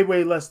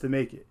way less to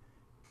make it.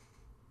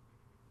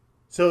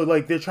 So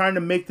like they're trying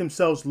to make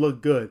themselves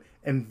look good,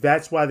 and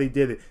that's why they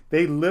did it.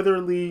 They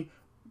literally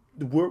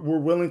were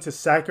willing to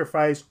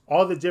sacrifice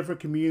all the different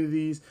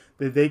communities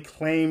that they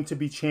claim to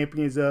be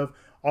champions of,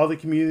 all the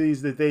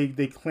communities that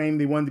they claim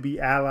they wanted to be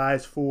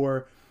allies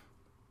for,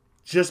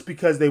 just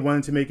because they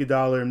wanted to make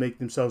 $1 and make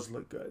themselves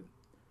look good.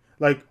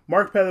 Like,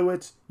 Mark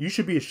Pedowitz, you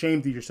should be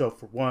ashamed of yourself,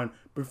 for one.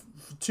 But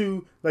for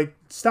two, like,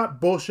 stop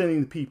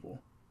bullshitting the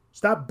people.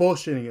 Stop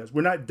bullshitting us.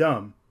 We're not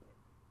dumb.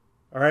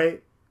 All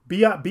right?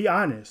 Be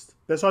honest.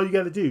 That's all you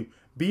got to do.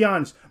 Be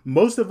honest.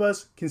 Most of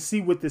us can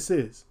see what this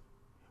is.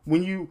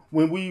 When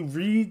we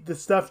read the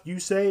stuff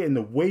you say and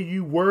the way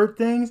you word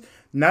things,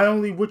 not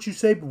only what you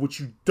say, but what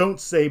you don't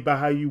say by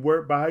how you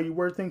word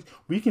things,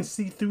 we can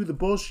see through the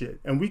bullshit,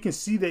 and we can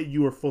see that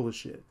you are full of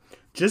shit.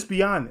 Just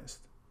be honest.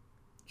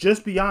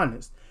 Just be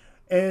honest.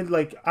 And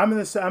like I'm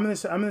gonna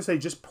say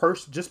just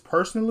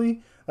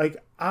personally,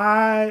 like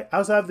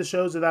outside of the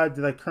shows that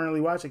I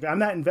currently watch, like I'm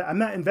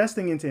not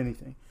investing into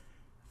anything.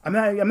 I'm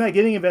not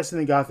getting invested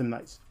in Gotham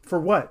Knights. For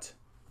what?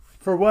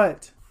 For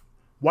what?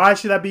 Why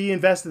should I be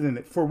invested in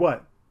it? For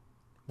what?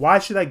 Why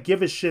should I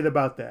give a shit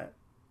about that?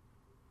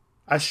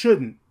 I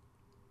shouldn't.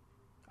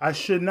 I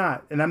should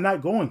not, and I'm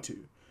not going to.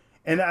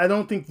 And I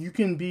don't think you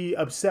can be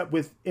upset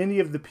with any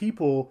of the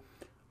people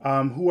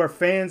who are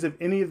fans of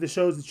any of the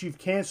shows that you've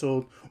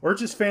canceled, or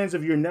just fans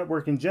of your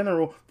network in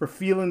general, for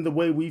feeling the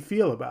way we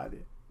feel about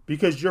it.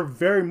 Because you're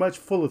very much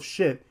full of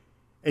shit,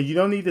 and you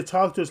don't need to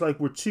talk to us like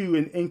we're too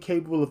and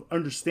incapable of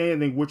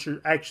understanding what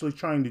you're actually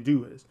trying to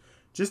do is.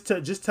 Just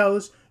tell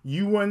us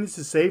you wanted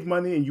to save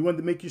money and you wanted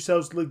to make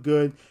yourselves look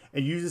good,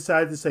 and you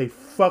decided to say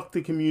fuck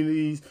the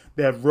communities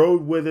that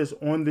rode with us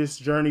on this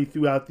journey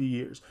throughout the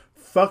years.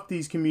 Fuck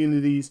these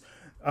communities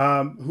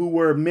who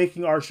were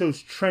making our shows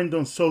trend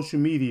on social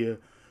media,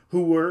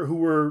 who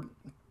were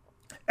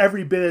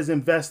every bit as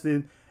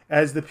invested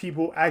as the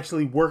people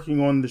actually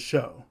working on the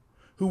show,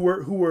 who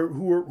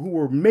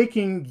were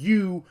making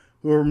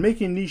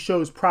these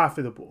shows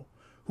profitable,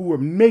 who were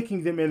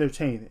making them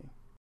entertaining.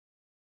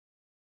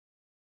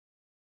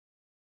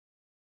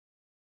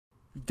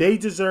 They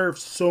deserve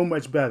so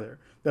much better.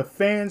 The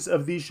fans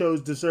of these shows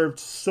deserved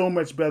so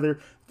much better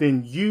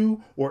than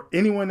you or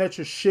anyone that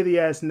your shitty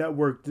ass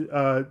network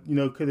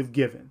could have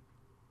given.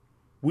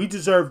 We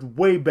deserved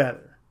way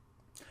better.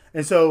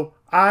 And so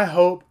I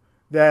hope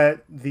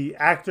that the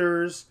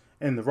actors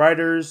and the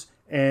writers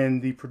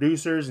and the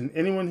producers and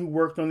anyone who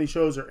worked on these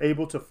shows are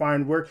able to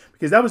find work,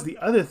 because that was the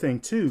other thing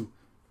too.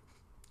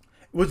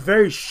 It was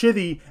very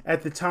shitty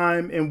at the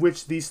time in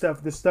which this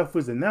stuff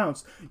was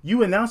announced.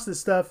 You announced this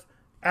stuff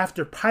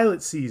after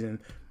pilot season,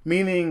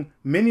 meaning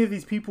many of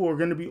these people are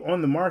going to be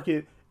on the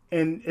market,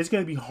 and it's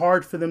going to be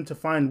hard for them to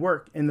find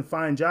work and to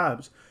find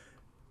jobs,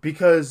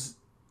 because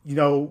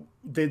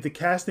the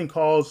casting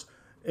calls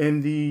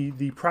and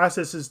the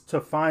processes to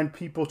find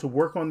people to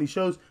work on these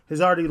shows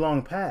has already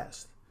long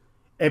passed,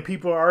 and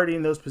people are already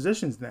in those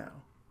positions now.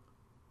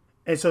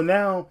 And so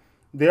now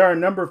there are a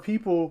number of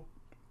people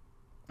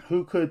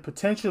who could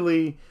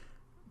potentially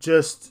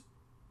just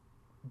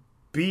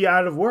be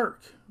out of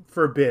work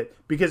for a bit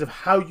because of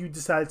how you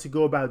decided to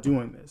go about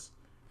doing this.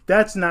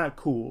 That's not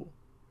cool.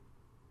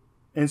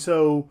 And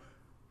so,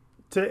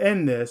 to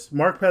end this,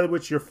 Mark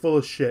Pedowitz, you're full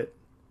of shit.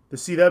 The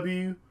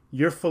CW,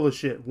 you're full of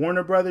shit.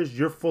 Warner Brothers,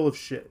 you're full of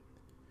shit.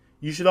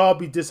 You should all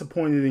be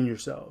disappointed in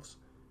yourselves.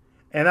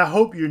 And I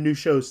hope your new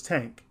shows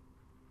tank.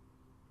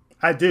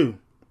 I do.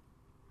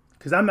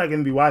 Because I'm not going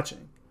to be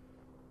watching.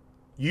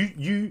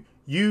 You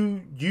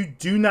You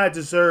do not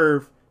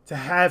deserve to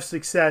have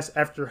success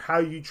after how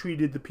you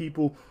treated the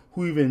people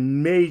who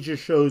even made your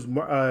shows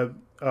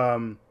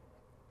marketable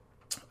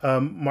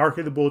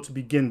to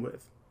begin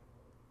with.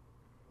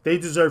 They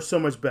deserve so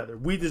much better.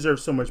 We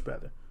deserve so much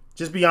better.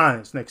 Just be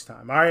honest next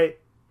time, all right?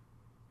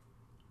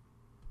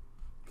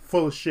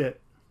 Full of shit.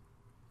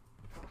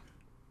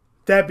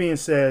 That being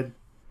said,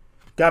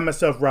 got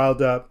myself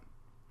riled up,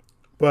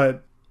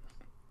 but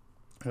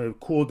I'll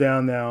cool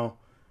down now.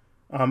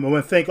 I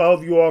want to thank all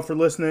of you all for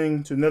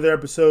listening to another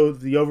episode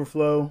of The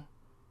Overflow.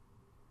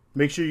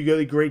 Make sure you go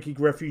to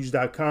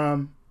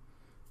greatgeekrefuge.com,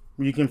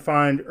 where you can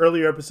find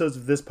earlier episodes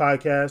of this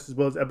podcast, as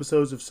well as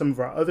episodes of some of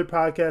our other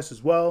podcasts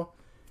as well.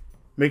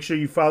 Make sure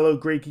you follow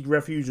Great Geek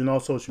Refuge on all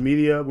social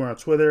media. We're on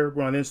Twitter,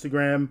 we're on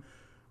Instagram,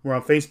 we're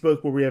on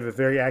Facebook, where we have a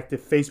very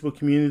active Facebook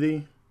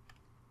community.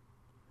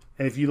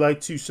 And if you'd like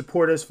to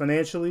support us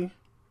financially,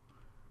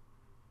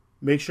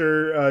 make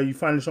sure you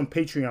find us on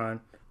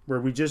Patreon, where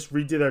we just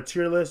redid our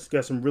tier list.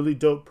 Got some really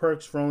dope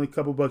perks for only a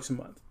couple bucks a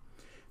month.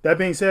 That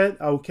being said,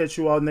 I will catch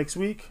you all next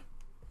week.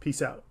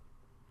 Peace out.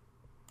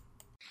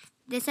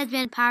 This has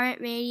been Pirate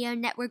Radio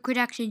Network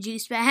production,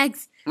 Juice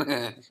Bags.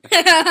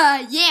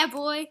 Yeah,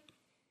 boy.